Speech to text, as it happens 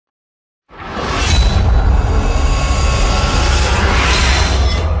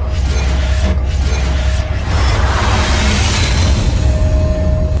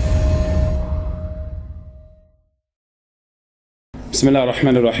بسم الله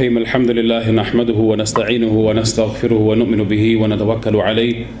الرحمن الرحيم الحمد لله نحمده ونستعينه ونستغفره ونؤمن به ونتوكل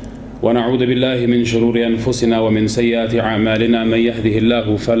عليه ونعوذ بالله من شرور أنفسنا ومن سيئات أعمالنا من يهده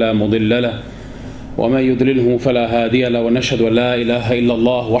الله فلا مضل له ومن يضلله فلا هادي له ونشهد أن لا إله إلا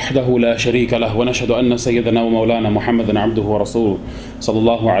الله وحده لا شريك له ونشهد أن سيدنا ومولانا محمدا عبده ورسوله صلى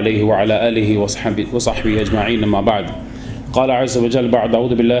الله عليه وعلى آله وصحبه أجمعين. أما بعد، قال عز وجل بعد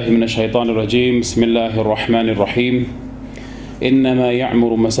أعوذ بالله من الشيطان الرجيم بسم الله الرحمن الرحيم إنما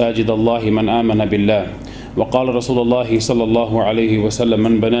يعمر مساجد الله من آمن بالله وقال رسول الله صلى الله عليه وسلم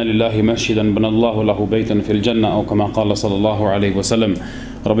من بنى لله مسجدا بنى الله له بيتا في الجنة أو كما قال صلى الله عليه وسلم.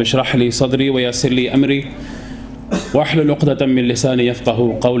 رب اشرح لي صدري ويسر لي أمري واحلل عقدة من لساني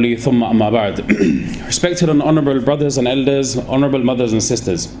يفقهوا قولي ثم أما بعد. Respected and honorable brothers and elders, honorable mothers and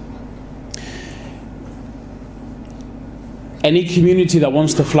sisters, any community that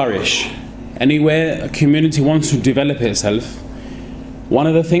wants to flourish, anywhere a community wants to develop itself, one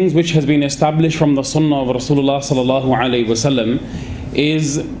of the things which has been established from the sunnah of Rasulullah sallallahu alaihi wasallam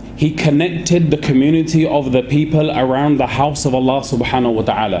is he connected the community of the people around the house of Allah subhanahu wa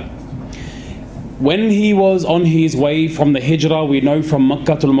ta'ala. When he was on his way from the hijrah, we know from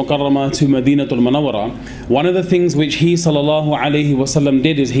Makkah al-Mukarramah to Madinah al-Munawwarah, one of the things which he sallallahu alaihi wasallam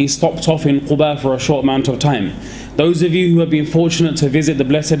did is he stopped off in Quba for a short amount of time. Those of you who have been fortunate to visit the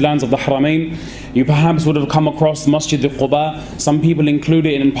blessed lands of the Haramain, you perhaps would have come across Masjid al-Quba. Some people include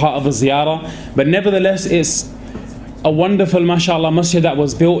it in part of the ziyarah, but nevertheless it's a wonderful, mashallah, masjid that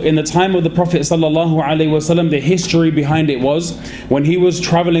was built in the time of the Prophet sallallahu alaihi wasallam. The history behind it was when he was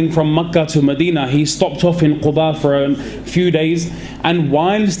traveling from Makkah to Medina, he stopped off in Quba for a few days, and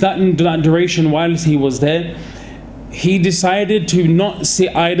whilst that duration, whilst he was there, he decided to not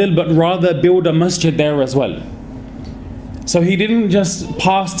sit idle but rather build a masjid there as well. So he didn't just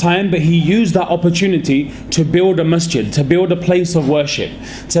pass time, but he used that opportunity to build a masjid, to build a place of worship,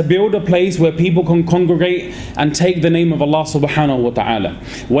 to build a place where people can congregate and take the name of Allah subhanahu wa ta'ala.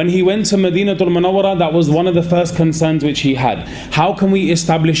 When he went to Madinah al-Munawwarah, that was one of the first concerns which he had. How can we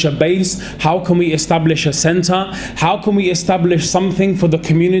establish a base? How can we establish a center? How can we establish something for the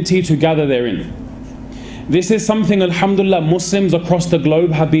community to gather therein? This is something, alhamdulillah, Muslims across the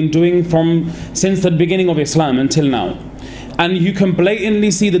globe have been doing since the beginning of Islam until now. And you can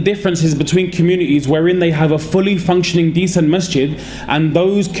blatantly see the differences between communities wherein they have a fully functioning decent masjid and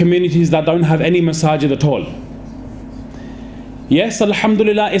those communities that don't have any masajid at all. Yes,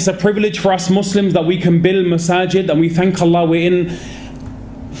 alhamdulillah, it's a privilege for us Muslims that we can build masajid, and we thank Allah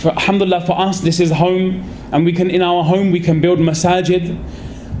alhamdulillah, for us this is home, and in our home we can build masajid.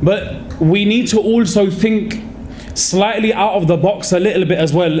 But we need to also think slightly out of the box a little bit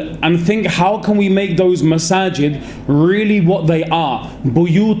as well, and think how can we make those masajid really what they are,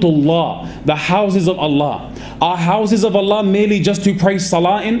 buyutullah, the houses of Allah. Are houses of Allah merely just to pray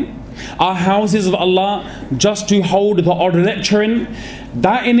salah in? Are houses of Allah just to hold the odd lecture in?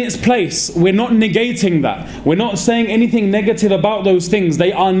 That in its place, we're not negating that. We're not saying anything negative about those things.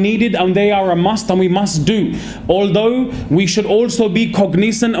 They are needed and they are a must, and we must do. Although we should also be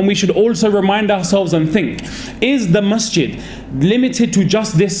cognizant, and we should also remind ourselves and think, is the masjid limited to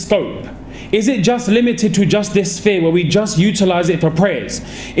just this scope? Is it just limited to just this sphere where we just utilize it for prayers?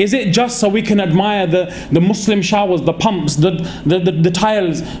 Is it just so we can admire the Muslim showers, the pumps, the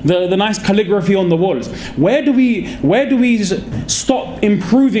tiles, the nice calligraphy on the walls? Where do we stop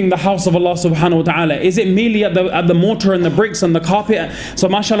improving the house of Allah subhanahu wa ta'ala? Is it merely at the mortar and the bricks and the carpet? So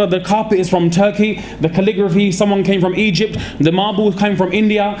mashallah, the carpet is from Turkey, the calligraphy, someone came from Egypt, the marble came from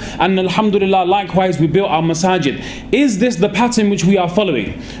India, and alhamdulillah, likewise we built our masajid. Is this the pattern which we are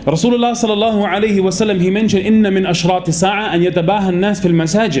following? Rasulullah sallallahu alayhi wasallam, he mentioned, inna min ashrati sa'a an yatabaha an-nas fil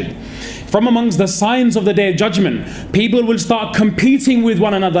masajid. From amongst the signs of the day of judgment, people will start competing with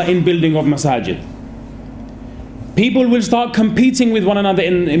one another in building of masajid. People will start competing with one another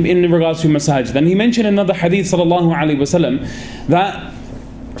in regards to masajid. And he mentioned in another hadith sallallahu alayhi wasallam that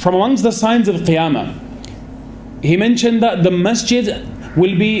from amongst the signs of Qiyamah, he mentioned that the masjid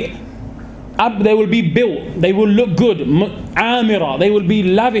will be they will be built, they will look good, amira, they will be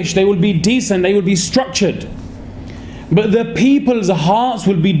lavish, they will be decent, they will be structured, but the people's hearts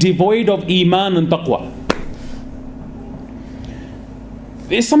will be devoid of iman and taqwa.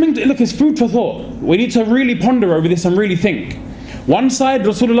 It's something to, look, it's food for thought. We need to really ponder over this and really think. One side,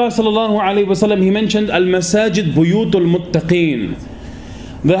 Rasulullah sallallahu alaihi wasallam, he mentioned al-masajid buyutul muttaqeen.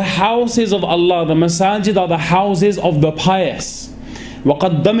 The houses of Allah, the masajid, are the houses of the pious.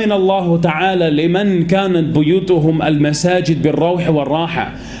 وَقَدْ ضَمِنَ اللَّهُ تَعَالَى لِمَنْ كَانَتْ بُيُوتُهُمْ الْمَسَاجِدْ بِالرَّوْحِ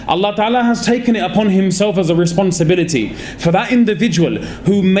وَالرَّاحَةِ. Allah Ta'ala has taken it upon himself as a responsibility for that individual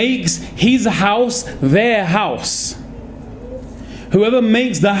who makes his house their house. Whoever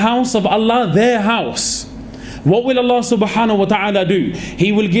makes the house of Allah their house, what will Allah subhanahu wa ta'ala do?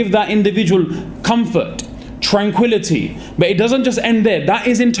 He will give that individual comfort, tranquility. But it doesn't just end there. That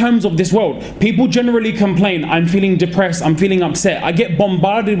is in terms of this world. People generally complain, I'm feeling depressed, I'm feeling upset. I get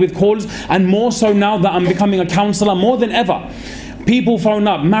bombarded with calls, and more so now that I'm becoming a counselor more than ever. People phone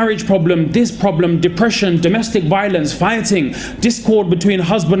up, marriage problem, this problem, depression, domestic violence, fighting, discord between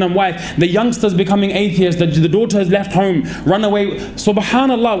husband and wife, the youngsters becoming atheists, the daughter has left home, run away.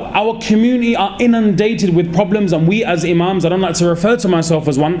 Subhanallah, our community are inundated with problems, and we as imams, I don't like to refer to myself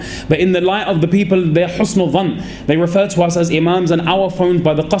as one, but in the light of the people, they're husnul dhan. They refer to us as imams, and our phones,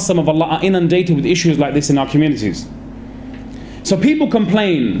 by the qasam of Allah, are inundated with issues like this in our communities. So people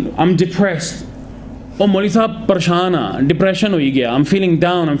complain, I'm depressed. Oh, Maulvi Sahab, parshana, depression ho gaya. I'm feeling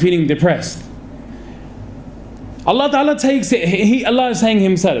down, I'm feeling depressed. Allah Ta'ala takes it, Allah is saying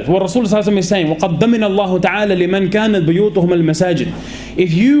himself, what Rasul Sallallahu is saying, وَقَدَّمِنَ اللَّهُ تَعَالَى لِمَنْ كَانَتْ بُيُوتُهُمَ الْمَسَاجِدِ.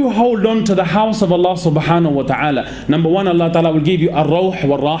 If you hold on to the house of Allah Subhanahu wa Ta'ala, number one, Allah Ta'ala will give you ar-rawh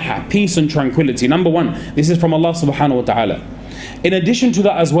wal-raha, peace and tranquility. Number one, this is from Allah Subhanahu wa Ta'ala. In addition to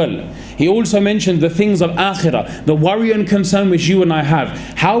that as well, he also mentioned the things of akhirah, the worry and concern which you and I have.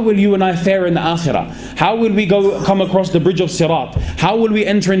 How will you and I fare in the akhirah? How will we come across the bridge of Sirat? How will we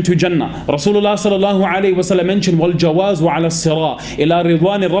enter into Jannah? Rasulullah sallallahu alayhi wa sallam mentioned, وَالْجَوَازُ عَلَى الصِّرَاطِ إِلَى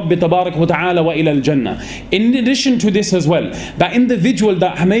رِضْوَانِ الرَّبِّ تَبَارَكَ وَتَعَالَى وَإِلَى الْجَنَّةِ. In addition to this as well, that individual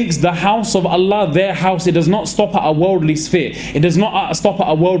that makes the house of Allah their house, it does not stop at a worldly sphere. It does not stop at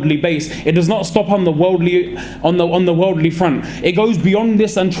a worldly base. It does not stop on the worldly front. It goes beyond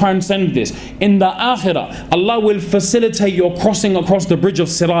this and transcend this. In the akhirah, Allah will facilitate your crossing across the bridge of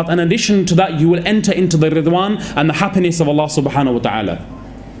Sirat. In addition to that, you will enter into the ridwan and the happiness of Allah subhanahu wa ta'ala,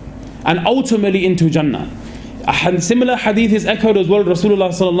 and ultimately into Jannah. A similar hadith is echoed as well.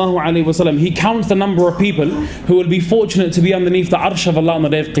 Rasulullah sallallahu alayhi wa sallam, he counts the number of people who will be fortunate to be underneath the arsh of Allah on the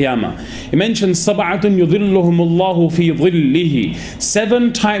day of Qiyamah. He mentions سَبْعَةٌ يُظِلُّهُمُ اللَّهُ فِي ظِلِّهِ.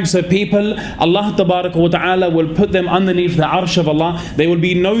 7 types of people, Allah tabarak wa ta'ala will put them underneath the arsh of Allah. There will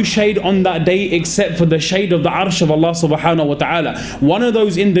be no shade on that day except for the shade of the arsh of Allah subhanahu wa ta'ala. One of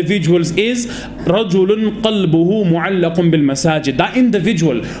those individuals is رَجُلٌ قَلْبُهُ مُعَلَّقٌ بِالْمَسَاجِدِ. That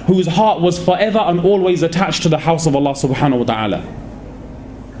individual whose heart was forever and always attached to the house of Allah subhanahu wa ta'ala.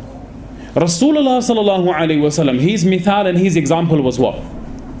 Rasulullah sallallahu alayhi wa sallam, his mithal and his example was what?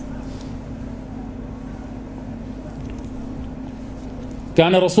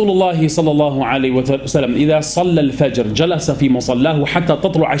 كان رسول الله صلى الله عليه وسلم إذا صلى الفجر جلس في مصلاه حتى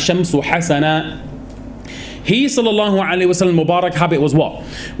تطلع الشمس حسنا. He sallallahu alayhi wa sallam Mubarak habit was what?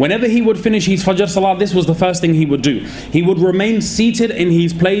 Whenever he would finish his Fajr Salah, this was the first thing he would do. He would remain seated in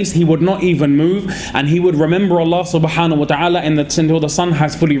his place, he would not even move, and he would remember Allah subhanahu wa ta'ala until the sun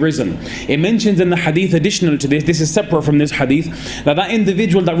has fully risen. It mentions in the hadith additional to this is separate from this hadith, that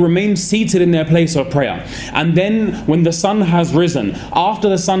individual that remains seated in their place of prayer, and then when the sun has risen, after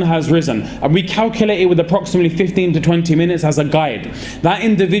the sun has risen, and we calculate it with approximately 15 to 20 minutes as a guide, that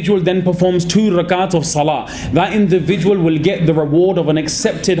individual then performs 2 rakat of Salah. That individual will get the reward of an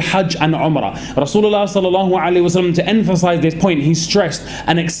accepted Hajj and Umrah. Rasulullah sallallahu alayhi wa sallam, to emphasize this point, he stressed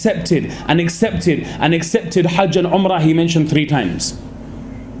an accepted Hajj and Umrah, he mentioned 3 times.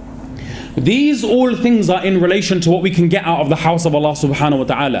 These all things are in relation to what we can get out of the house of Allah subhanahu wa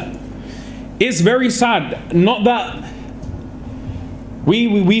ta'ala. It's very sad, not that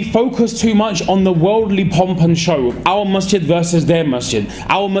we focus too much on the worldly pomp and show. Our masjid versus their masjid.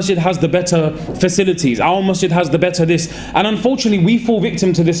 Our masjid has the better facilities. Our masjid has the better this. And unfortunately, we fall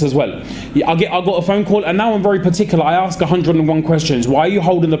victim to this as well. I got a phone call, and now I'm very particular. I ask 101 questions. Why are you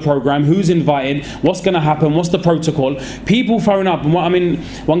holding the program? Who's invited? What's going to happen? What's the protocol? People phone up.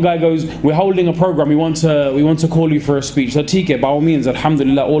 One guy goes, we're holding a program. We want to call you for a speech. So TK, by all means,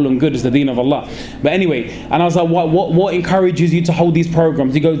 alhamdulillah, all and good is the deen of Allah. But anyway, and I was like, what encourages you to hold these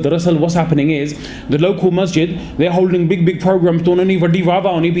programs? He goes, Darassal, what's happening is the local masjid, they're holding big programs. So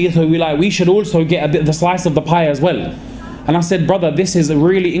we should also get the slice of the pie as well. And I said, brother, this is a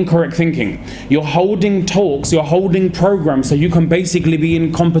really incorrect thinking. You're holding talks, you're holding programs so you can basically be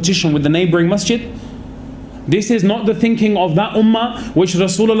in competition with the neighboring masjid. This is not the thinking of that ummah which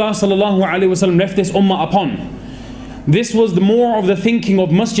Rasulullah sallallahu alaihi wasallam left this ummah upon. This was more of the thinking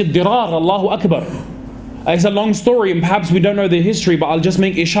of Masjid Dirar, Allahu Akbar. It's a long story and perhaps we don't know the history, but I'll just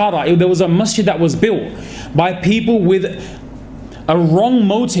make ishara. There was a masjid that was built by people with a wrong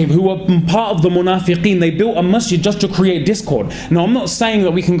motive, who were part of the munafiqeen. They built a masjid just to create discord. Now, I'm not saying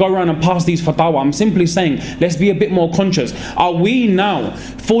that we can go around and pass these fatwa. I'm simply saying, let's be a bit more conscious. Are we now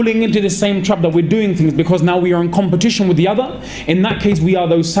falling into the same trap that we're doing things because now we are in competition with the other? In that case, we are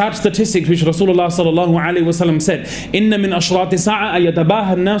those sad statistics which Rasulullah sallallahu alaihi wasallam said, "Inna min ashrati sa'a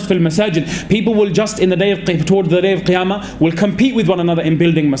yatabaha an-nas fil masajid." People will just towards the day of Qiyamah will compete with one another in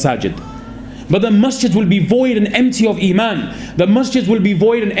building masajid. But the masjid will be void and empty of iman. The masjid will be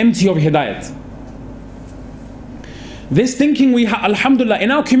void and empty of hidayat. This thinking we have, alhamdulillah,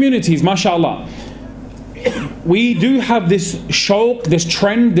 in our communities, mashallah, we do have this shawq, this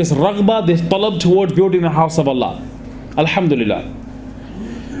trend, this raghba, this talab towards building the house of Allah. Alhamdulillah.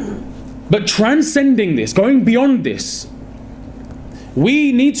 But transcending this, going beyond this,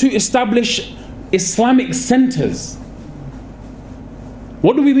 we need to establish Islamic centers.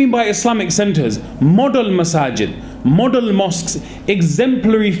 What do we mean by Islamic centers? Model masajid, model mosques,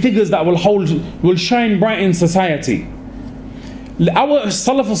 exemplary figures that will shine bright in society. Our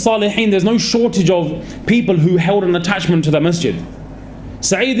Salaf al-Salihin, there's no shortage of people who held an attachment to the masjid.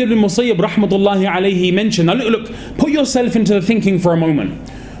 Sa'id ibn Musayyib rahmatullahi alayhi mentioned, now look, put yourself into the thinking for a moment.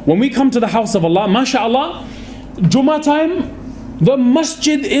 When we come to the house of Allah, mashallah, Jummah time, the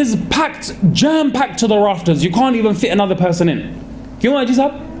masjid is packed, jam-packed to the rafters. You can't even fit another person in. You know what I just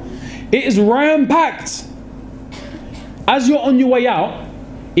had? It is ram-packed. As you're on your way out,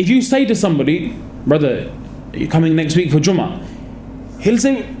 if you say to somebody, brother, are you coming next week for Jummah? He'll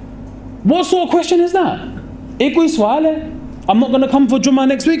say, what sort of question is that? I'm not going to come for Jummah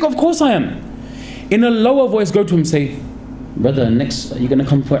next week? Of course I am. In a lower voice, go to him and say, brother, next, are you going to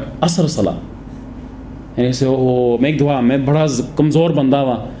come for Asr Salah? And he say, oh, make dua, I'm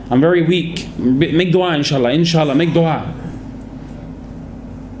very weak. Make dua, inshallah, make dua.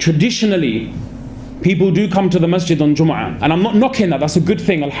 Traditionally, people do come to the masjid on Jum'ah, and I'm not knocking that. That's a good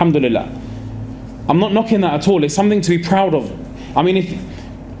thing, alhamdulillah. I'm not knocking that at all. It's something to be proud of. I mean,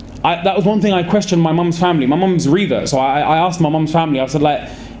 that was one thing I questioned my mum's family. My mum's revert, so I asked my mum's family. I said, like,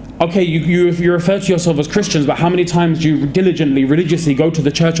 okay, you refer to yourself as Christians, but how many times do you diligently, religiously go to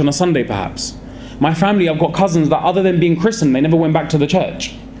the church on a Sunday, perhaps? My family, I've got cousins that, other than being Christian, they never went back to the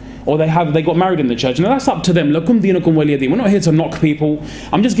church. Or they got married in the church. Now that's up to them. Lakum dinukum waliyadin. We're not here to knock people.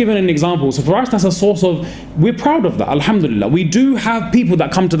 I'm just giving an example. So for us, that's a source of, we're proud of that, alhamdulillah. We do have people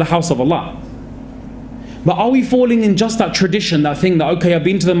that come to the house of Allah. But are we falling in just that tradition, that thing that, okay, I've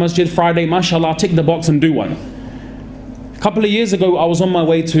been to the masjid Friday, mashallah, tick the box and do one. A couple of years ago, I was on my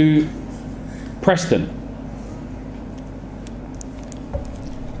way to Preston.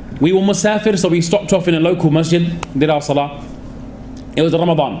 We were musafir, so we stopped off in a local masjid, did our salah. It was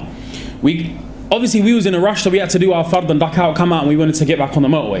Ramadan. Obviously we was in a rush, so we had to do our fard and duck out, come out, and we wanted to get back on the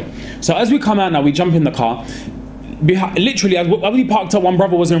motorway. So as we come out now, we jump in the car. Literally, as we parked up, one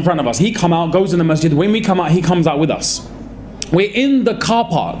brother was in front of us. He come out, goes in the masjid. When we come out, he comes out with us. We're in the car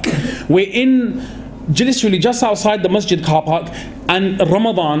park. We're in, literally just outside the masjid car park. And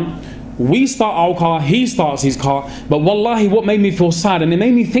Ramadan, we start our car, he starts his car. But wallahi, what made me feel sad, and it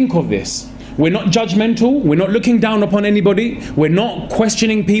made me think of this. We're not judgmental, we're not looking down upon anybody, we're not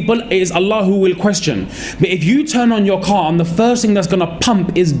questioning people. It is Allah who will question. But if you turn on your car and the first thing that's going to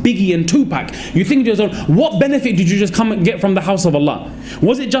pump is Biggie and Tupac, you think to yourself, what benefit did you just come and get from the house of Allah?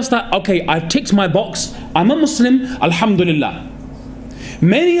 Was it just that, okay, I've ticked my box, I'm a Muslim, alhamdulillah.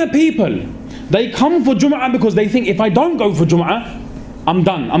 Many people, they come for Jum'ah because they think, if I don't go for Jum'ah, I'm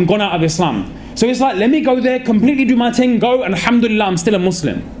done, I'm gone out of Islam. So it's like, let me go there, completely do my thing, go, and alhamdulillah, I'm still a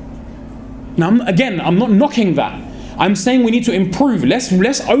Muslim. Now, again, I'm not knocking that. I'm saying we need to improve. Let's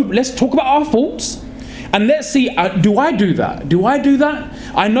talk about our faults, and let's see, do I do that? Do I do that?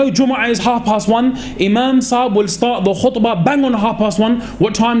 I know Jumu'ah is 1:30. Imam Saab will start the khutbah bang on 1:30.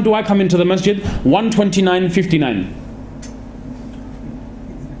 What time do I come into the masjid? 1:29:59.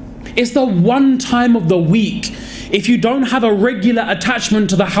 It's the one time of the week. If you don't have a regular attachment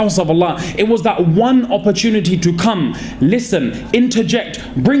to the house of Allah, it was that one opportunity to come, listen, interject,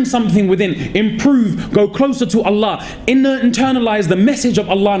 bring something within, improve, go closer to Allah, internalize the message of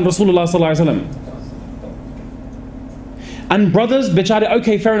Allah and Rasulullah sallallahu alaihi wasallam. And brothers, bichare,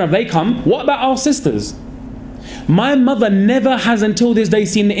 okay, fair enough, they come. What about our sisters? My mother never has until this day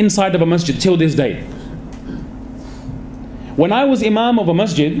seen the inside of a masjid, till this day. When I was imam of a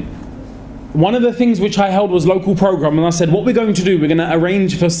masjid, one of the things which I held was local program, and I said, what we're going to do, we're going to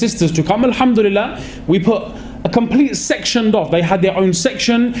arrange for sisters to come. Alhamdulillah, we put a complete sectioned off. They had their own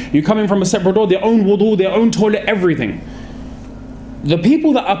section, you come in from a separate door, their own wudu, their own toilet, everything. The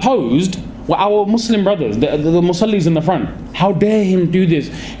people that opposed Well, our Muslim brothers, the Musallis in the front, how dare him do this?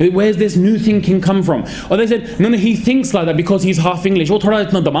 Where's this new thinking come from? Or they said, no, he thinks like that because he's half English. For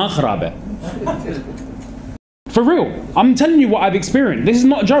real, I'm telling you what I've experienced. This is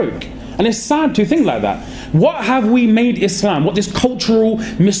not a joke. And it's sad to think like that. What have we made Islam? What, this cultural,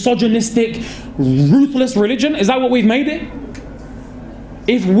 misogynistic, ruthless religion? Is that what we've made it?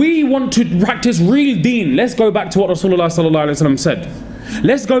 If we want to practice real deen, let's go back to what Rasulullah sallallahu alaihi wasallam said.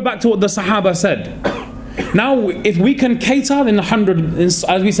 Let's go back to what the Sahaba said. Now, if we can cater in 100, as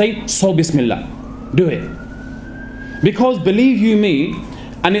we say, so bismillah, do it. Because believe you me,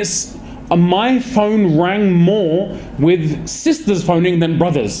 and it's my phone rang more with sisters phoning than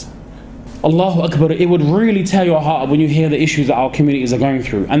brothers. Allahu Akbar, it would really tear your heart when you hear the issues that our communities are going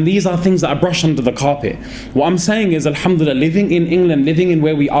through. And these are things that are brushed under the carpet. What I'm saying is, alhamdulillah, living in England, living in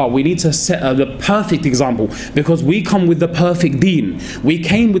where we are, we need to set the perfect example, because we come with the perfect deen. We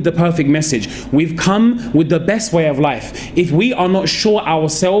came with the perfect message. We've come with the best way of life. If we are not sure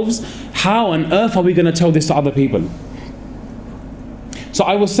ourselves, how on earth are we going to tell this to other people? So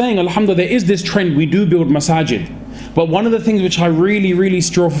I was saying, alhamdulillah, there is this trend, we do build masajid. But one of the things which I really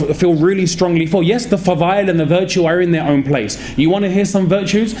feel really strongly for, yes, the fadail and the virtue are in their own place. You want to hear some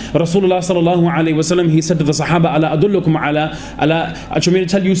virtues? Rasulullah sallallahu alaihi wasallam, he said to the Sahaba, "Ala adullukum ala, I mean to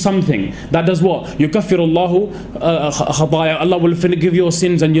tell you something that does what? Yukaffirullahu khataya. Allah will forgive your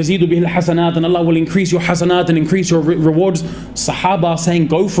sins, and yazidu bihil hasanat, and Allah will increase your hasanat and increase your rewards." Sahaba are saying,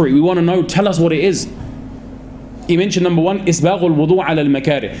 go for it. We want to know. Tell us what it is. He mentioned number one, isbaghul wudu ala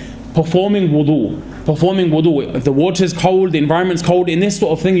al-makarih. Performing wudu. If the water is cold, the environment's cold, in this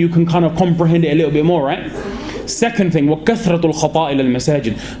sort of thing, you can kind of comprehend it a little bit more, right? Second thing, وَكَثْرَةُ الْخَطَاءِ إِلَى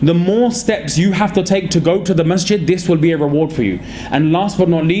الْمَسَاجِدِ. The more steps you have to take to go to the masjid, this will be a reward for you. And last but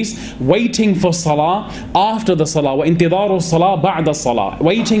not least, waiting for salah after the salah. وَإِنْتِظَارُ الصَّلَاةِ بَعْدَ الصَّلَاةِ.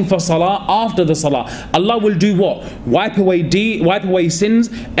 Waiting for salah after the salah. Allah will do what? Wipe away sins,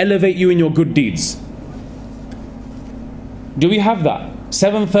 elevate you in your good deeds. Do we have that?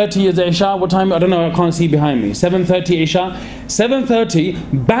 7:30 is Isha. What time? I don't know. I can't see behind me. 7:30 Isha. 7:30.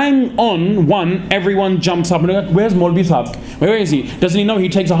 Bang on one. Everyone jumps up. Where's Maulvi Sahab? Where is he? Doesn't he know he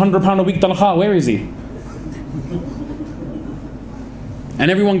takes £100 a week tanakha? Where is he?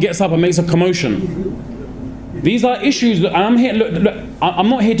 And everyone gets up and makes a commotion. These are issues. And I'm here. Look, I'm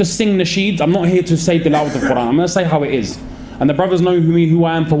not here to sing nasheeds. I'm not here to say tilawat of Quran. I'm going to say how it is. And the brothers know who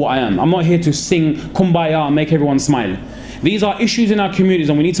I am for what I am. I'm not here to sing kumbaya and make everyone smile. These are issues in our communities,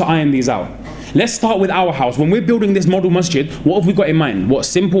 and we need to iron these out. Let's start with our house. When we're building this model masjid, what have we got in mind? What,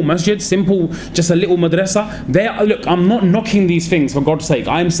 simple masjid? Simple, just a little madrasa? Look, I'm not knocking these things, for God's sake.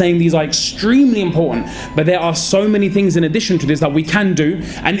 I'm saying these are extremely important. But there are so many things in addition to this that we can do.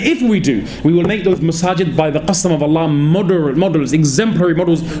 And if we do, we will make those masajid, by the qasam of Allah, models, exemplary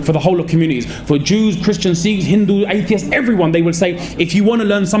models for the whole of communities. For Jews, Christians, Sikhs, Hindu, atheists, everyone, they will say, if you want to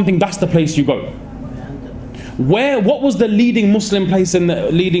learn something, that's the place you go. What was the leading Muslim place in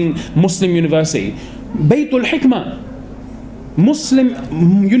the leading Muslim university? Baytul Hikmah.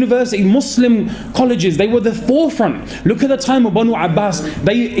 Muslim university, Muslim colleges, they were the forefront. Look at the time of Banu Abbas.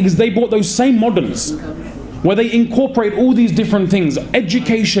 They brought those same models where they incorporate all these different things: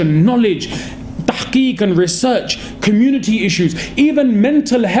 education, knowledge, tahqiq and research, community issues, even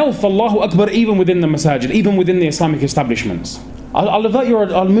mental health, Allahu Akbar, even within the masajid, even within the Islamic establishments.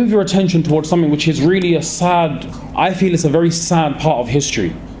 I'll move your attention towards something which is really a sad, I feel it's a very sad part of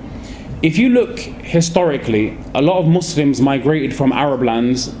history. If you look historically, a lot of Muslims migrated from Arab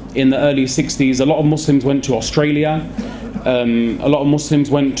lands in the early 60s. A lot of Muslims went to Australia. A lot of Muslims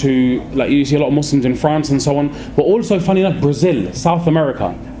went to, like you see a lot of Muslims in France and so on. But also, funny enough, Brazil, South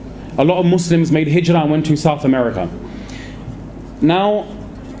America. A lot of Muslims made hijrah and went to South America. Now,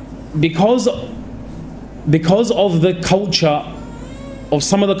 because of the culture, of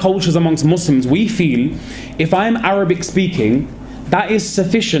some of the cultures amongst Muslims, we feel if I'm Arabic speaking, that is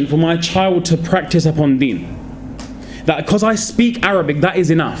sufficient for my child to practice upon deen. That because I speak Arabic, that is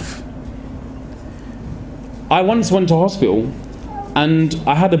enough. I once went to hospital and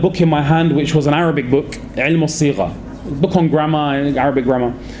I had a book in my hand which was an Arabic book, Ilm al-Sigha, book on grammar, Arabic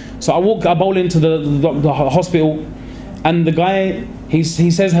grammar. So I bowl into the hospital, and the guy, he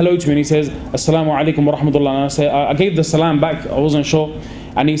says hello to me and he says, Assalamu alaikum wa rahmatullah. And I gave the salam back, I wasn't sure.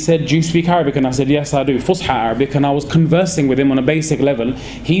 And he said, do you speak Arabic? And I said, yes, I do. Fusha Arabic. And I was conversing with him on a basic level.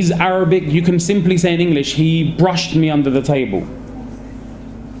 He's Arabic, you can simply say in English, he brushed me under the table.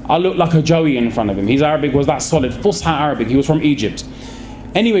 I looked like a Joey in front of him. His Arabic was that solid. Fusha Arabic, he was from Egypt.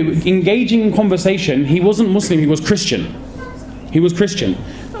 Anyway, engaging in conversation, he wasn't Muslim, he was Christian. He was Christian.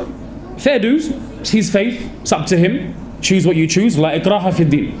 Fair dues, it's his faith, it's up to him. Choose what you choose. La ikraha fi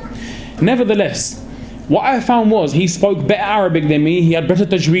din. Nevertheless, what I found was he spoke better Arabic than me, he had better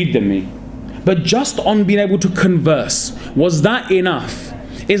tajweed than me. But just on being able to converse, was that enough?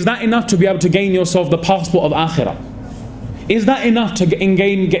 Is that enough to be able to gain yourself the passport of akhirah? Is that enough to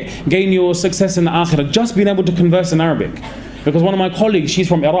gain your success in the akhirah? Just being able to converse in Arabic? Because one of my colleagues, she's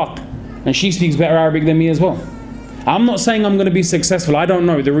from Iraq, and she speaks better Arabic than me as well. I'm not saying I'm going to be successful, I don't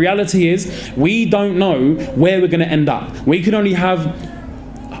know. The reality is, we don't know where we're going to end up. We can only have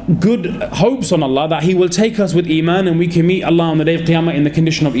good hopes on Allah that He will take us with Iman and we can meet Allah on the day of Qiyamah in the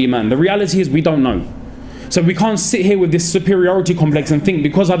condition of Iman. The reality is, we don't know. So we can't sit here with this superiority complex and think,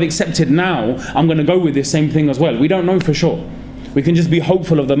 because I've accepted now, I'm going to go with this same thing as well. We don't know for sure. We can just be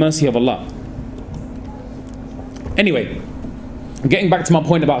hopeful of the mercy of Allah. Anyway, getting back to my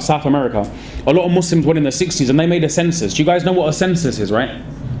point about South America, a lot of Muslims went in the 60s and they made a census. You guys know what a census is, right?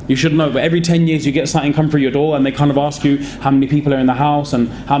 You should know, but every 10 years you get something come through your door and they kind of ask you how many people are in the house and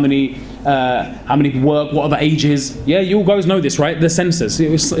how many work, what are the ages. Yeah, you guys know this, right? The census.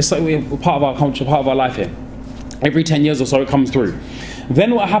 It's like part of our culture, part of our life here. Every 10 years or so it comes through.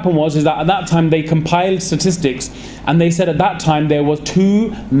 Then what happened is that at that time they compiled statistics and they said at that time there was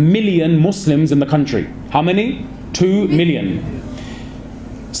 2 million Muslims in the country. How many? 2 million.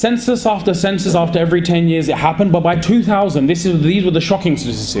 Census after every 10 years it happened, but by 2000, these were the shocking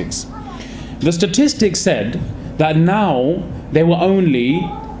statistics. The statistics said that now there were only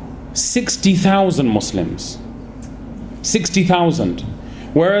 60,000 Muslims. 60,000.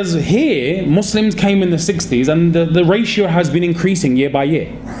 Whereas here, Muslims came in the 60s and the ratio has been increasing year by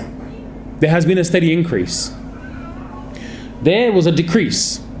year. There has been a steady increase. There was a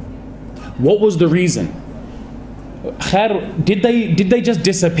decrease. What was the reason? Did they just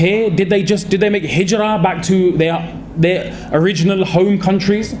disappear? Did they make hijrah back to their original home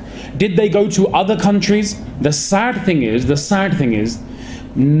countries? Did they go to other countries? The sad thing is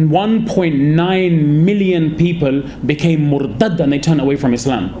 1.9 million people became murtad and they turned away from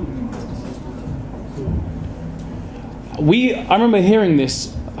Islam. I remember hearing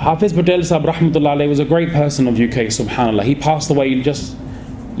this. Hafiz Patel Sahib rahmatullah alayhi was a great person of UK, subhanallah. He passed away just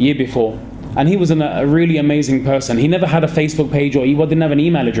year before. And he was a really amazing person. He never had a Facebook page or he didn't have an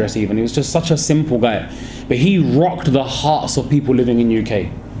email address even. He was just such a simple guy. But he rocked the hearts of people living in UK.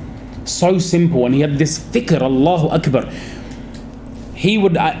 So simple. And he had this fikr, Allahu Akbar. He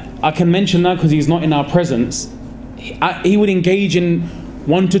would, I can mention now because he's not in our presence, he would engage in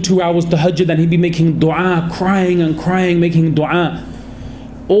 1 to 2 hours tahajjud and he'd be making dua, crying and crying, making dua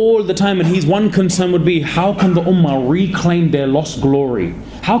all the time. And his one concern would be, how can the ummah reclaim their lost glory?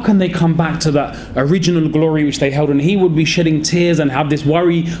 How can they come back to that original glory which they held? And he would be shedding tears and have this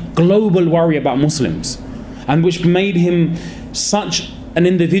worry, global worry about Muslims. And which made him such an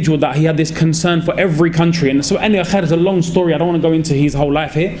individual that he had this concern for every country. And so anyway, it's a long story. I don't want to go into his whole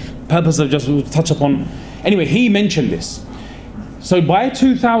life here. Purpose of just touch upon. Anyway, he mentioned this. So by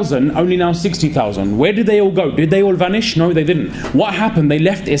 2000, only now 60,000. Where did they all go? Did they all vanish? No, they didn't. What happened? They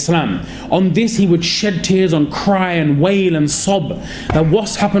left Islam. On this, he would shed tears and cry and wail and sob that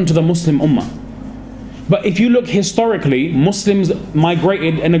what's happened to the Muslim Ummah. But if you look historically, Muslims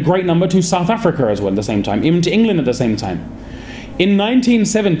migrated in a great number to South Africa as well at the same time, even to England at the same time. In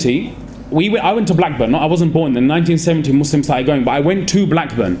 1970, I went to Blackburn. I wasn't born then. In 1970, Muslims started going, but I went to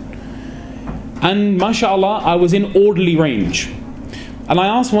Blackburn. And mashallah, I was in orderly range. And I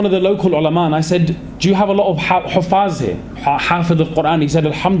asked one of the local ulama and I said, do you have a lot of hufaz here? Hafid of Quran? He said,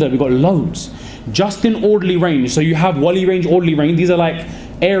 alhamdulillah, we got loads. Just in orderly range. So you have Wali range, orderly range. These are like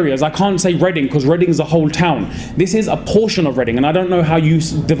areas. I can't say Reading because Reading is a whole town. This is a portion of Reading. And I don't know how you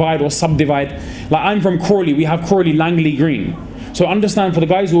divide or subdivide. Like I'm from Crawley. We have Crawley, Langley Green. So understand, for the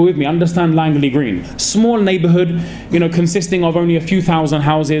guys who are with me, understand Langley Green. Small neighborhood, consisting of only a few thousand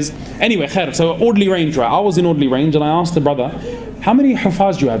houses. Anyway, khair, so orderly range, right? I was in orderly range and I asked the brother, how many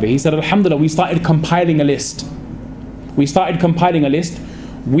hufaz do you have here? He said, alhamdulillah, we started compiling a list.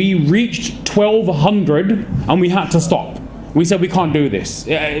 We reached 1,200 and we had to stop. We said, we can't do this.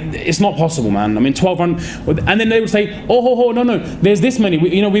 It's not possible, man. I mean, 1,200. And then they would say, oh, no, there's this many.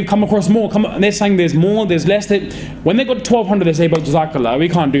 We've come across more. They're saying there's more, there's less. When they got 1,200, they say, but Jazakallah, we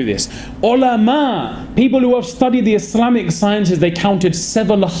can't do this. Ulama, people who have studied the Islamic sciences, they counted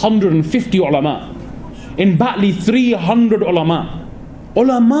 750 ulama. In Batley, 300 ulama.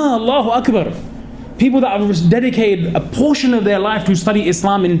 Ulama, Allahu Akbar. People that have dedicated a portion of their life to study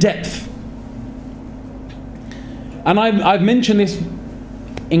Islam in depth. And I've mentioned this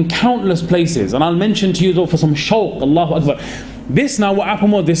in countless places, and I'll mention to you though for some shawq, Allahu Akbar. This now, what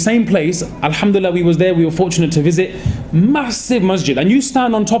happened was, this same place, alhamdulillah, we were fortunate to visit, massive masjid. And you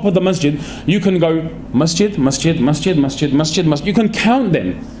stand on top of the masjid, you can go masjid, masjid, masjid, masjid, masjid, masjid. You can count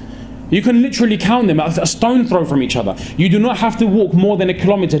them. You can literally count them at a stone throw from each other. You do not have to walk more than a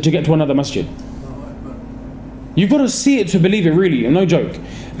kilometer to get to another masjid. You've got to see it to believe it, really, no joke.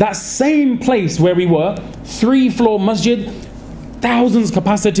 That same place where we were, 3-floor masjid, thousands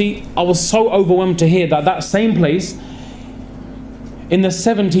capacity. I was so overwhelmed to hear that that same place in the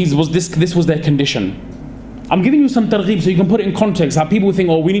 70s was this was their condition. I'm giving you some targheeb so you can put it in context. How people think,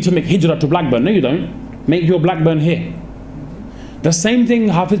 oh, we need to make hijrah to Blackburn. No, you don't. Make your Blackburn here. The same thing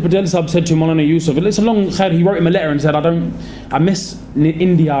Hafiz Patel Sahib said to Maulana Yusuf. It's a long khair. He wrote him a letter and said, I miss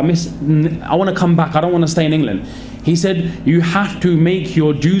India, I want to come back, I don't want to stay in England. He said, you have to make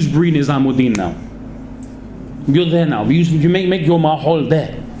your Dewsbury Nizamuddin now. You're there now. You make your mahal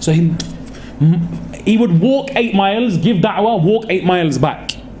there. So he would walk 8 miles, give da'wah, walk 8 miles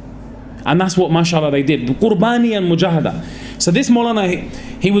back. And that's what, mashallah, they did. Qurbani and mujahada. So this Maulana,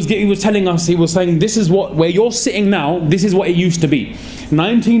 he was telling us, he was saying, this is what, where you're sitting now, this is what it used to be.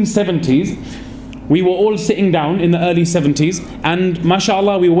 1970s, we were all sitting down in the early 70s, and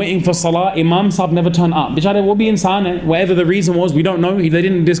mashallah, we were waiting for salah. Imam Sahib never turned up. Bichare will be insan, whatever the reason was, we don't know. They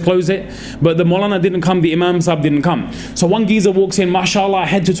didn't disclose it, but the Maulana didn't come, the Imam Sahib didn't come. So one geezer walks in, mashallah,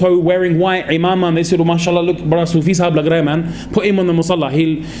 head to toe, wearing white, Imam, and they said, oh, mashallah, look, brother Sufi Sahib lag raha hai, man, put him on the musalla.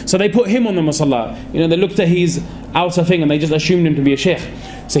 So they put him on the musalla. They looked at his outer thing and they just assumed him to be a sheikh.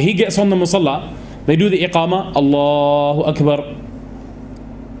 So he gets on the musalla, they do the iqamah, Allahu Akbar.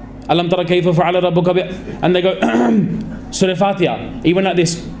 Alam tara kayfa fa'ala rabbuka bi, and they go Surah Fatiha. He went like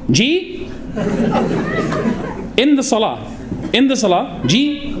this, G in the salah,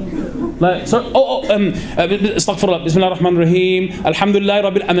 G, like so. Astaghfirullah, Bismillah ar-Rahman ar-Rahim, Alhamdulillah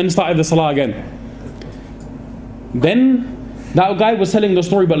Rabbil, and then started the salah again. Then that guy was telling the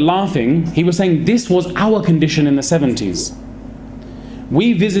story but laughing. He was saying this was our condition in the 70s.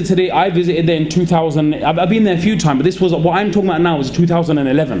 We visited it, I visited there in 2000, I've been there a few times, but this was, what I'm talking about now is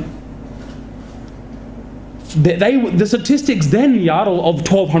 2011. The statistics then, yar, of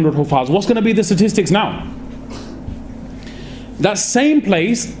 1200 hufaz, what's going to be the statistics now? That same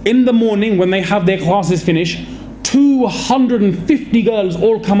place, in the morning when they have their classes finished, 250 girls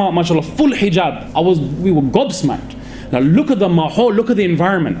all come out, mashallah, full hijab. We were gobsmacked. Now look at the mahal, look at the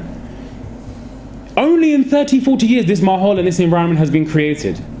environment. Only in 30-40 years this mahal and this environment has been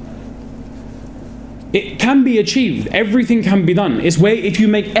created. It can be achieved. Everything can be done. It's where if you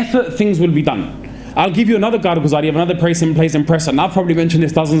make effort, things will be done. I'll give you another Garguzari of another place in Preston. I've probably mentioned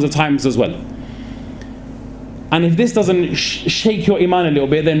this dozens of times as well. And if this doesn't shake your iman a little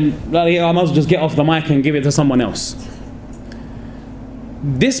bit, then I might as well just get off the mic and give it to someone else.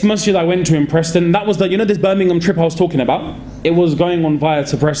 This masjid I went to in Preston, that was the, this Birmingham trip I was talking about? It was going on via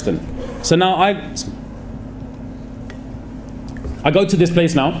to Preston. So now I go to this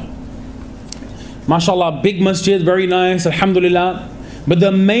place now. MashaAllah, big masjid, very nice, alhamdulillah. But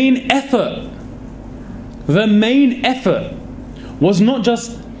the main effort was not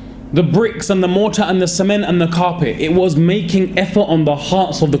just the bricks and the mortar and the cement and the carpet. It was making effort on the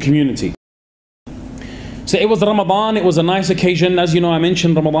hearts of the community. So it was Ramadan, it was a nice occasion. As you know, I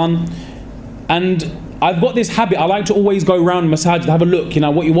mentioned Ramadan. And I've got this habit, I like to always go around Masjid, have a look,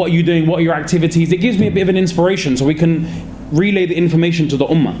 what are you doing, what are your activities? It gives me a bit of an inspiration so we can relay the information to the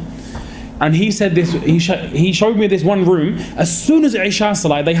ummah. And he said this, he showed me this one room. As soon as Isha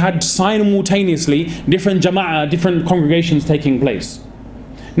Salah, they had simultaneously different jama'ah, different congregations taking place.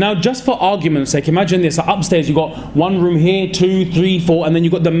 Now, just for argument's sake, imagine this, upstairs you got one room here, 2, 3, 4, and then you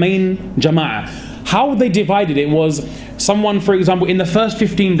got the main jama'ah. How they divided it was, someone, for example, in the first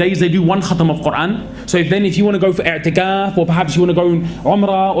 15 days, they do one khatam of Quran. So if you want to go for i'tikaf, or perhaps you want to go on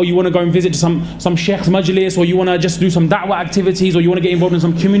umrah, or you want to go and visit some sheikh's majlis, or you want to just do some da'wah activities, or you want to get involved in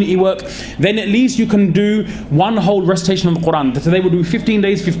some community work, then at least you can do one whole recitation of the Quran. So they would do 15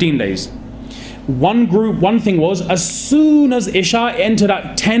 days, 15 days. One thing was, as soon as Isha entered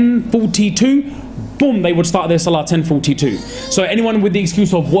at 10:42, boom, they would start their salah 10:42. So anyone with the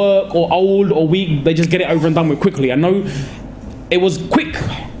excuse of work or old or weak, they just get it over and done with quickly. I know it was quick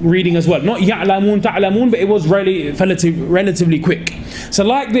reading as well. Not ya'lamun, ta'lamun, but it was really relatively quick. So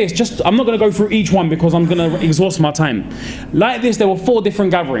like this, I'm not going to go through each one because I'm going to exhaust my time. Like this, there were 4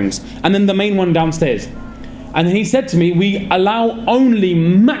 different gatherings, and then the main one downstairs. And then he said to me, we allow only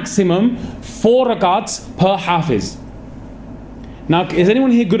maximum 4 rakats per hafiz. Now, is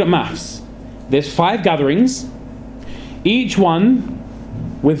anyone here good at maths? There's 5 gatherings, each one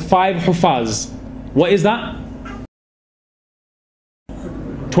with 5 hufaz. What is that?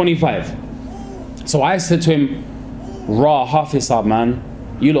 25. So I said to him, Ra Hafiz Sahib, man,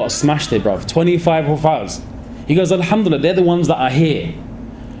 you lot smashed it, bruv. 25 hufaz. He goes, Alhamdulillah, they're the ones that are here.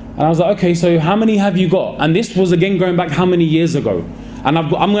 And I was like, okay, so how many have you got? And this was again going back how many years ago? And I'm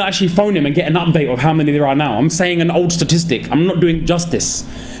going to actually phone him and get an update of how many there are now. I'm saying an old statistic. I'm not doing justice.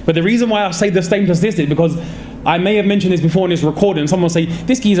 But the reason why I say the same statistic, because I may have mentioned this before in this recording, and someone will say,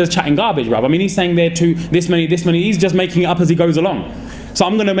 this geezer's chatting garbage, bruv. I mean, he's saying there too, this many, he's just making it up as he goes along. So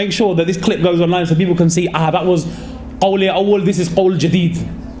I'm going to make sure that this clip goes online so people can see, that was qawl awwal, this is qawl jadid.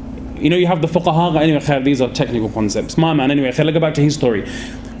 You know, you have the fuqaha, anyway, khair, these are technical concepts. My man, anyway, khair, let's go back to his story.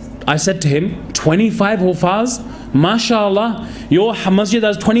 I said to him, 25 hufaz? MashaAllah, your masjid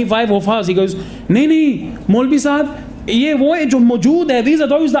has 25 hufaz. He goes, Nahi, Maulvi Sahib, yeah, wo hai jo mawjood hai, these are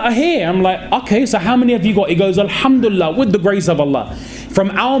those that are here. I'm like, okay, so how many have you got? He goes, Alhamdulillah, with the grace of Allah. From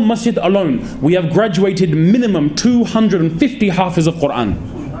our masjid alone, we have graduated minimum 250 hafiz of Quran.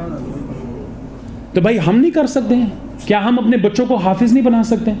 तो भाई हम नहीं कर सकते हैं? क्या हम अपने बच्चों को हाफिज नहीं बना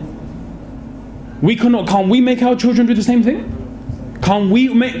सकते? Can't we make our children do the same thing?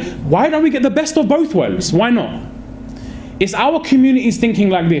 Why don't we get the best of both worlds? Why not? It's our communities thinking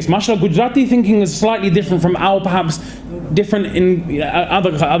like this. MashaAllah, Gujarati thinking is slightly different from our, perhaps different in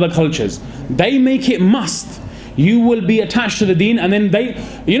other cultures. They make it must. You will be attached to the deen, and then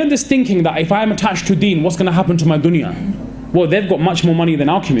this thinking that if I am attached to deen, what's going to happen to my dunya? Well, they've got much more money than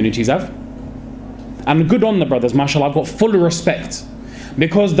our communities have. And good on the brothers, MashaAllah, I've got full respect.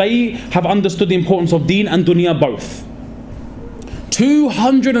 Because they have understood the importance of deen and dunya both.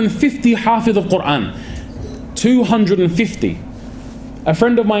 250 hafiz of Quran. 250. A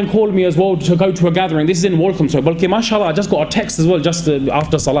friend of mine called me as well to go to a gathering. This is in Waltham, so balki mashallah, I just got a text as well just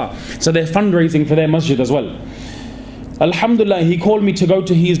after salah. So they're fundraising for their masjid as well. Alhamdulillah, he called me to go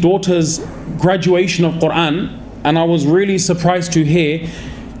to his daughter's graduation of Quran, and I was really surprised to hear,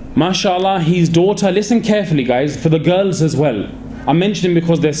 mashallah, his daughter, listen carefully guys, for the girls as well. I'm mentioning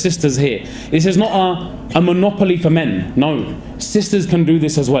because there's sisters here. This is not a monopoly for men. No, sisters can do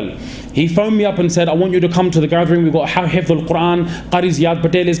this as well. He phoned me up and said, I want you to come to the gathering. We've got Hifz al-Quran, Qari Ziyad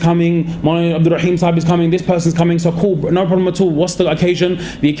Patel is coming, Maulana Abdul Rahim Sahib is coming, this person's coming. So cool, no problem at all. What's the occasion?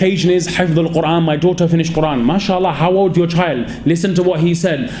 The occasion is Hifz al-Quran. My daughter finished Quran. MashaAllah, how old your child? Listen to what he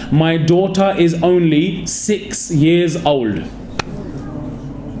said. My daughter is only 6 years old.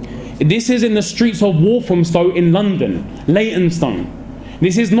 This is in the streets of Walthamstow in London, Leytonstone.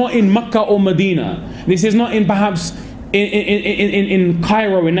 This is not in Mecca or Medina. This is not in perhaps in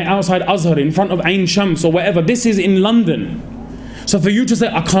Cairo, outside Azhar, in front of Ain Shams or whatever. This is in London. So for you to say,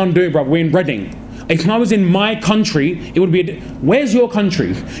 I can't do it, bro, we're in Reading. If I was in my country, it would be, where's your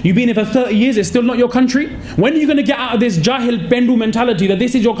country? You've been here for 30 years, it's still not your country? When are you going to get out of this Jahil Bendu mentality that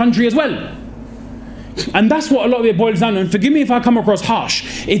this is your country as well? And that's what a lot of it boils down to. And forgive me if I come across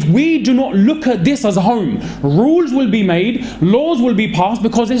harsh. If we do not look at this as a home, rules will be made, laws will be passed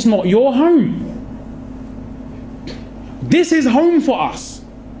because it's not your home. This is home for us.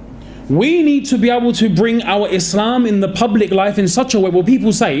 We need to be able to bring our Islam in the public life in such a way where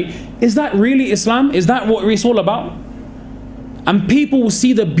people say, is that really Islam? Is that what it's all about? And people will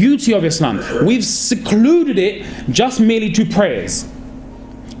see the beauty of Islam. We've secluded it just merely to prayers.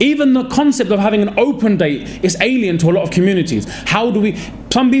 Even the concept of having an open day is alien to a lot of communities. How do we,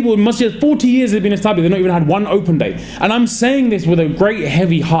 some people in Masjid, 40 years they've been established, they've not even had one open day. And I'm saying this with a great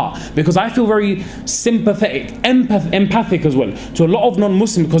heavy heart because I feel very sympathetic, empathic as well to a lot of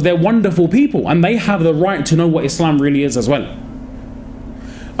non-Muslims because they're wonderful people and they have the right to know what Islam really is as well.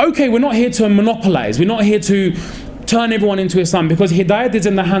 Okay, we're not here to monopolize, we're not here to turn everyone into Islam because Hidayat is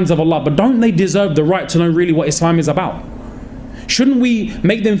in the hands of Allah, but don't they deserve the right to know really what Islam is about? Shouldn't we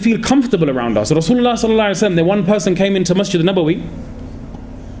make them feel comfortable around us? Rasulullah sallallahu alaihi wasallam, the one person came into Masjid Nabawi.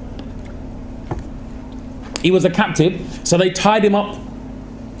 He was a captive, so they tied him up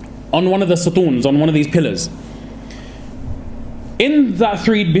on one of the satoons, on one of these pillars. In that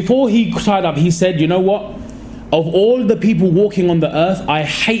before he tied up, he said, you know what? Of all the people walking on the earth, I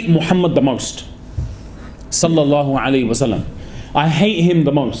hate Muhammad the most. Sallallahu alaihi wasallam. I hate him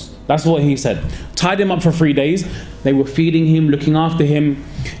the most. That's what he said. Tied him up for 3 days. They were feeding him, looking after him.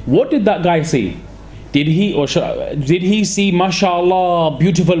 What did that guy see? Did he see, mashallah,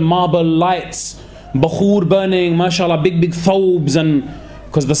 beautiful marble lights, bakhur burning, mashallah, big thawbs? And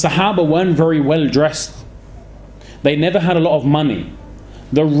because the Sahaba weren't very well dressed. They never had a lot of money.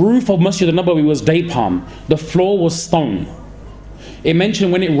 The roof of Masjid al-Nabawi was date palm. The floor was stone. It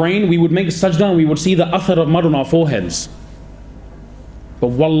mentioned when it rained, we would make sajda and we would see the athar of mud on our foreheads. But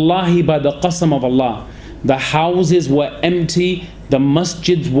wallahi, by the qasam of Allah, the houses were empty, the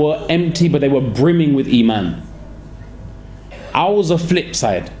masjids were empty, but they were brimming with iman. Ours are flip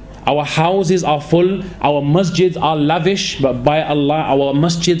side. Our houses are full, our masjids are lavish, but by Allah, our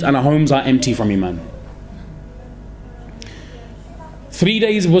masjids and our homes are empty from iman. 3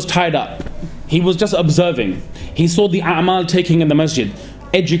 days was tied up. He was just observing. He saw the a'mal taking in the masjid.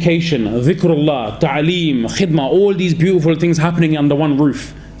 Education, dhikrullah, ta'aleem, khidmah, all these beautiful things happening under one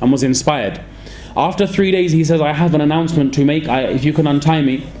roof, and was inspired. After 3 days, he says, I have an announcement to make, if you can untie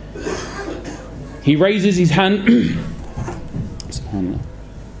me. He raises his hand. SubhanAllah.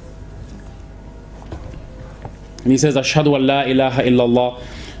 And he says, Ashhadu an la ilaha illallah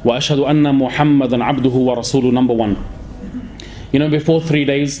wa ashhadu anna Muhammadan abduhu wa rasuluhu. Number one. You know, before 3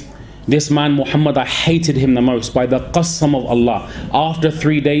 days, this man Muhammad, I hated him the most by the qasam of Allah. After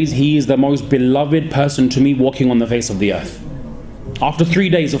 3 days, he is the most beloved person to me walking on the face of the earth. After 3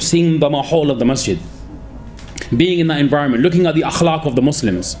 days of seeing the mahal of the masjid, being in that environment, looking at the akhlaq of the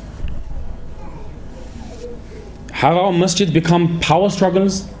Muslims. Have our masjids become power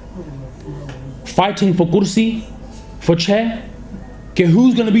struggles? Fighting for kursi, for chair? Okay,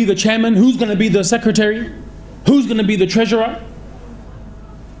 who's going to be the chairman? Who's going to be the secretary? Who's going to be the treasurer?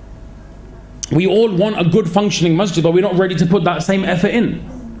 We all want a good functioning masjid, but we're not ready to put that same effort in.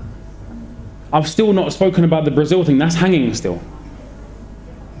 I've still not spoken about the Brazil thing. That's hanging still.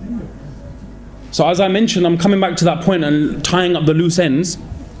 So as I mentioned, I'm coming back to that point and tying up the loose ends.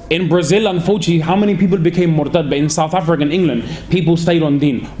 In Brazil, unfortunately, how many people became murtad? But in South Africa and England, people stayed on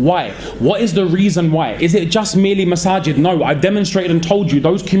deen. Why? What is the reason why? Is it just merely masajid? No, I've demonstrated and told you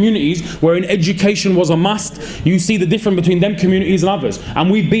those communities wherein education was a must, you see the difference between them communities and others. And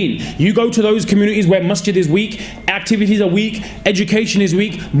we've been. You go to those communities where masjid is weak, activities are weak, education is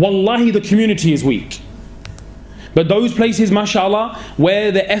weak, wallahi the community is weak. But those places, mashallah,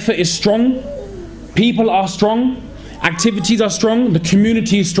 where the effort is strong, people are strong, activities are strong, the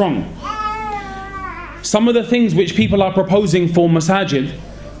community is strong. Some of the things which people are proposing for masajid,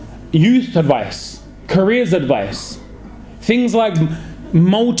 youth advice, careers advice, things like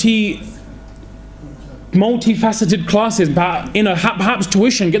multifaceted classes, perhaps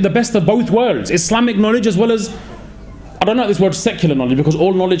tuition, get the best of both worlds, Islamic knowledge as well as, I don't know this word secular knowledge because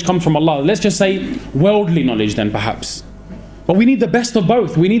all knowledge comes from Allah. Let's just say worldly knowledge then perhaps. But we need the best of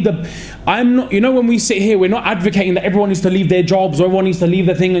both. We need the, you know, when we sit here, we're not advocating that everyone needs to leave their jobs or everyone needs to leave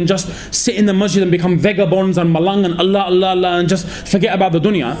their thing and just sit in the masjid and become vagabonds and malang and Allah, Allah, Allah and just forget about the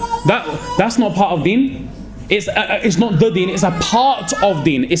dunya. That's not part of deen. It's not the deen, it's a part of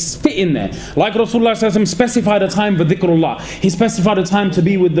deen. It's fit in there. Like Rasulullah specified a time for dhikrullah. He specified a time to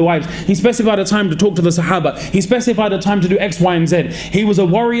be with the wives. He specified a time to talk to the Sahaba. He specified a time to do X, Y, and Z. He was a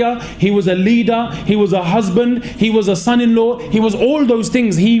warrior, he was a leader, he was a husband, he was a son-in-law, he was all those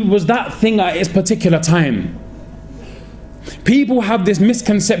things. He was that thing at his particular time. People have this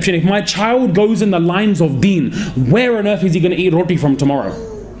misconception, if my child goes in the lines of deen, where on earth is he going to eat roti from tomorrow?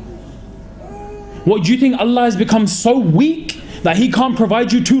 What, do you think Allah has become so weak that He can't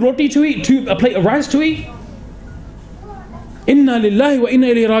provide you 2 roti to eat, a plate of rice to eat? Inna lillahi wa inna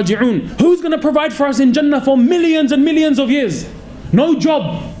ilayhi raji'un. Who's going to provide for us in Jannah for millions and millions of years? No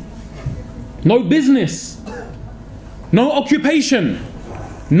job, no business, no occupation,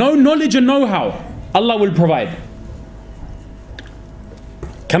 no knowledge and know-how. Allah will provide.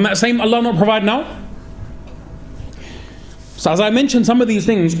 Can that same Allah not provide now? So as I mentioned some of these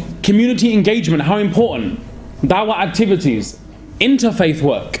things, community engagement, how important, dawah activities, interfaith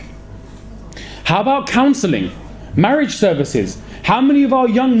work. How about counseling, marriage services? How many of our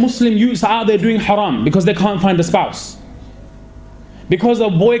young Muslim youths are out there doing haram because they can't find a spouse? Because a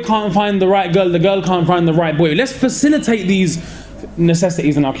boy can't find the right girl, the girl can't find the right boy. Let's facilitate these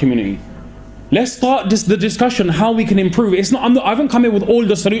necessities in our community. Let's start the discussion how we can improve. I haven't come in with all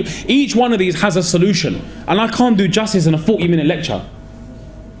the solutions. Each one of these has a solution. And I can't do justice in a 40-minute lecture.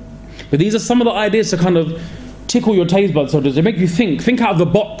 But these are some of the ideas to kind of tickle your taste buds, so to make you think out of the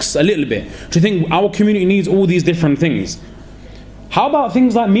box a little bit. To think our community needs all these different things. How about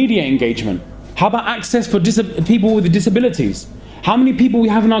things like media engagement? How about access for people with disabilities? How many people we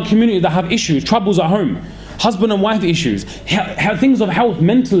have in our community that have issues, troubles at home? Husband and wife issues, things of health,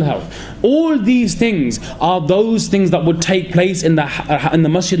 mental health. All these things are those things that would take place in the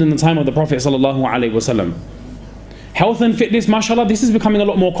masjid in the time of the Prophet ﷺ. Health and fitness, mashallah, this is becoming a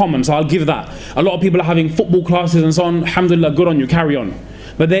lot more common, so I'll give that. A lot of people are having football classes and so on. Alhamdulillah, good on you, carry on.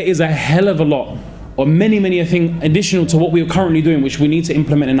 But there is a hell of a lot, or many things additional to what we are currently doing, which we need to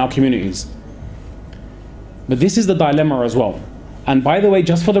implement in our communities. But this is the dilemma as well. And by the way,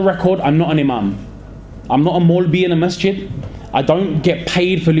 just for the record, I'm not an imam. I'm not a Maulvi in a masjid. I don't get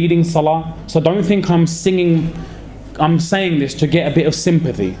paid for leading salah. So don't think I'm saying this to get a bit of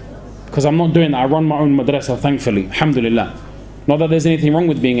sympathy. Because I'm not doing that. I run my own madrasa, thankfully. Alhamdulillah. Not that there's anything wrong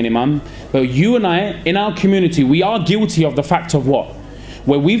with being an imam. But you and I, in our community, we are guilty of the fact of what?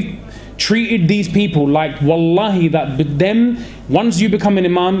 Where we've treated these people like, wallahi, that them, once you become an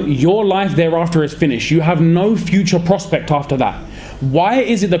imam, your life thereafter is finished. You have no future prospect after that. Why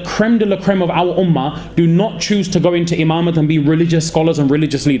is it the creme de la creme of our ummah do not choose to go into imamat and be religious scholars and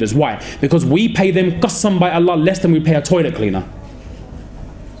religious leaders? Why? Because we pay them qasam by Allah less than we pay a toilet cleaner.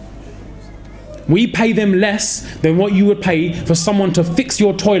 We pay them less than what you would pay for someone to fix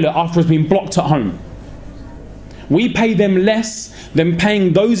your toilet after it's been blocked at home. We pay them less than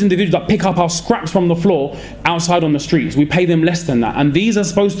paying those individuals that pick up our scraps from the floor outside on the streets. We pay them less than that. And these are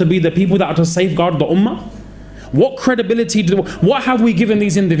supposed to be the people that are to safeguard the ummah? What credibility, what have we given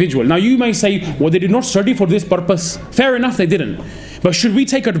these individuals? Now you may say, well, they did not study for this purpose. Fair enough, they didn't. But should we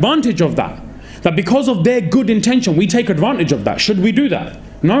take advantage of that? That because of their good intention, we take advantage of that. Should we do that?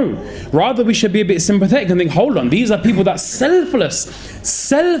 No. Rather, we should be a bit sympathetic and think, hold on, these are people that selflessly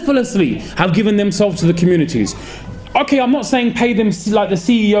have given themselves to the communities. Okay, I'm not saying pay them like the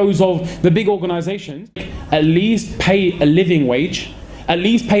CEOs of the big organizations. At least pay a living wage. At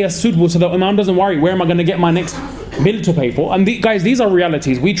least pay us suitable so that Imam doesn't worry, where am I going to get my next bill to pay for? And guys, these are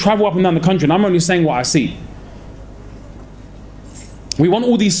realities. We travel up and down the country and I'm only saying what I see. We want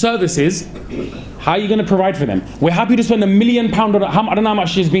all these services. How are you going to provide for them? We're happy to spend £1 million on, I don't know how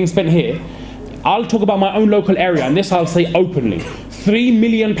much is being spent here. I'll talk about my own local area, and this I'll say openly. £3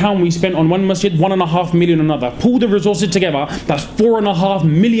 million we spent on one masjid, £1.5 million on another. Pull the resources together, that's £4.5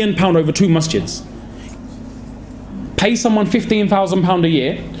 million over 2 masjids. Pay someone £15,000 a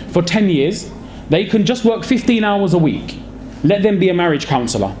year for 10 years. They can just work 15 hours a week. Let them be a marriage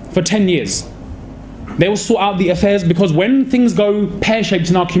counsellor for 10 years. They will sort out the affairs, because when things go pear-shaped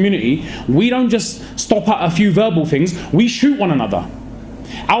in our community, we don't just stop at a few verbal things, we shoot one another.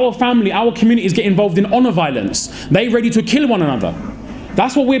 Our family, our communities get involved in honor violence. They're ready to kill one another.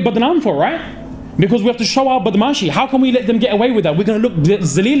 That's what we're badnaam for, right? Because we have to show our badmashi. How can we let them get away with that? We're going to look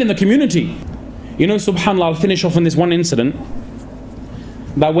zaleel in the community. You know, subhanAllah, I'll finish off on this one incident.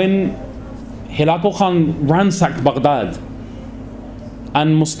 That when Hilako Khan ransacked Baghdad,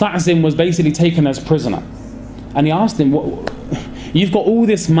 and Musta'zim was basically taken as prisoner, and he asked him, you've got all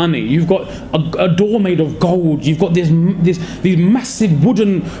this money, you've got a door made of gold, you've got these massive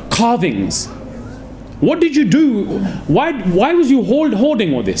wooden carvings. What did you do? Why was you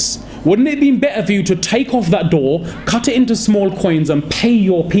hoarding all this? Wouldn't it have been better for you to take off that door, cut it into small coins and pay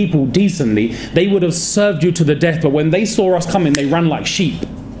your people decently? They would have served you to the death, but when they saw us coming, they ran like sheep.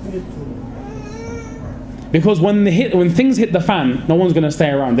 Because when things hit the fan, no one's going to stay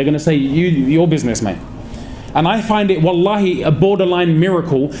around. They're going to say, your business, mate. And I find it, wallahi, a borderline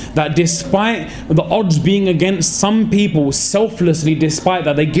miracle that despite the odds being against some people, selflessly, despite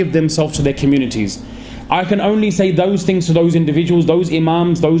that, they give themselves to their communities. I can only say those things to those individuals, those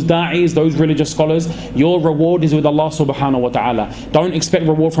imams, those da'is, those religious scholars. Your reward is with Allah subhanahu wa ta'ala. Don't expect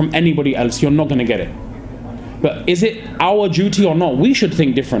reward from anybody else. You're not going to get it. But is it our duty or not? We should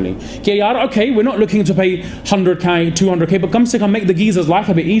think differently. Okay, we're not looking to pay 100k, 200k, but come se come make the geezer's life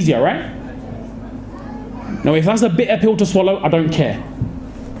a bit easier, right? Now, if that's a bitter pill to swallow, I don't care.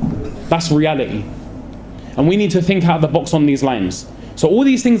 That's reality. And we need to think out of the box on these lines. So all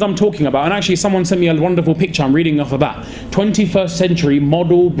these things I'm talking about, and actually someone sent me a wonderful picture, I'm reading off of that. 21st century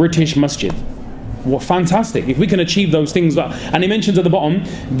model British masjid. Well, fantastic. If we can achieve those things. And he mentions at the bottom,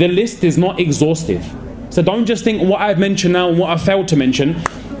 the list is not exhaustive. So don't just think what I've mentioned now and what I've failed to mention.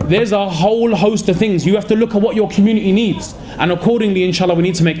 There's a whole host of things. You have to look at what your community needs. And accordingly, inshallah, we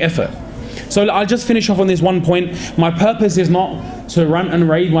need to make effort. So I'll just finish off on this one point. My purpose is not to rant and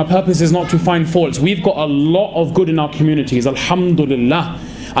rave. My purpose is not to find faults. We've got a lot of good in our communities. Alhamdulillah.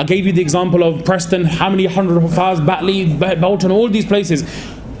 I gave you the example of Preston, how many hundred of Fars, Batley, Bolton, all these places.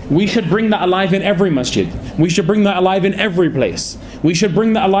 We should bring that alive in every masjid. We should bring that alive in every place. We should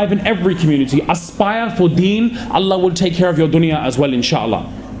bring that alive in every community. Aspire for deen. Allah will take care of your dunya as well,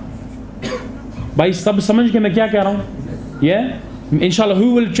 inshallah. Yeah? Inshallah,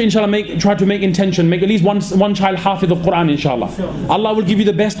 who will try to make intention, make at least one child hafiz of Quran, inshallah. Allah will give you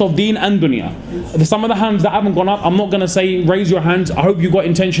the best of deen and dunya. Some of the hands that haven't gone up, I'm not going to say raise your hands. I hope you got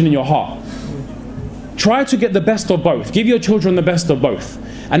intention in your heart. Try to get the best of both. Give your children the best of both.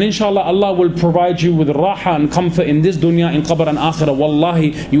 And inshallah, Allah will provide you with raha and comfort in this dunya, in qabr and akhirah.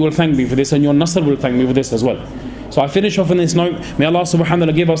 Wallahi, you will thank me for this, and your nasr will thank me for this as well. So I finish off on this note. May Allah subhanahu wa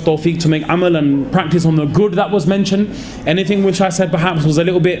ta'ala give us tawfiq to make amal and practice on the good that was mentioned. Anything which I said perhaps was a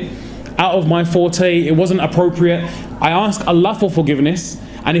little bit out of my forte, it wasn't appropriate, I ask Allah for forgiveness.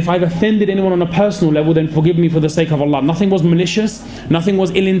 And if I've offended anyone on a personal level, then forgive me for the sake of Allah. Nothing was malicious, nothing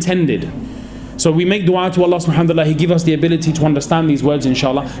was ill-intended. So we make dua to Allah subhanahu wa ta'ala, He give us the ability to understand these words,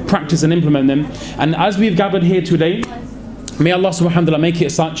 inshallah, practice and implement them. And as we've gathered here today, May Allah subhanahu wa ta'ala make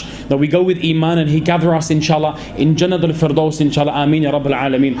it such that we go with Iman and He gather us inshaAllah in Jannat al-Firdaus inshaAllah. Ameen ya Rabbil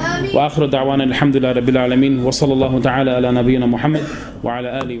Alameen. Wa akhiru da'wana alhamdulillah Rabbil Alameen. Wa sallallahu ta'ala ala nabiyyina Muhammad wa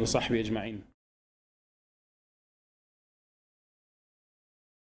ala alihi wa sahbihi ajma'in.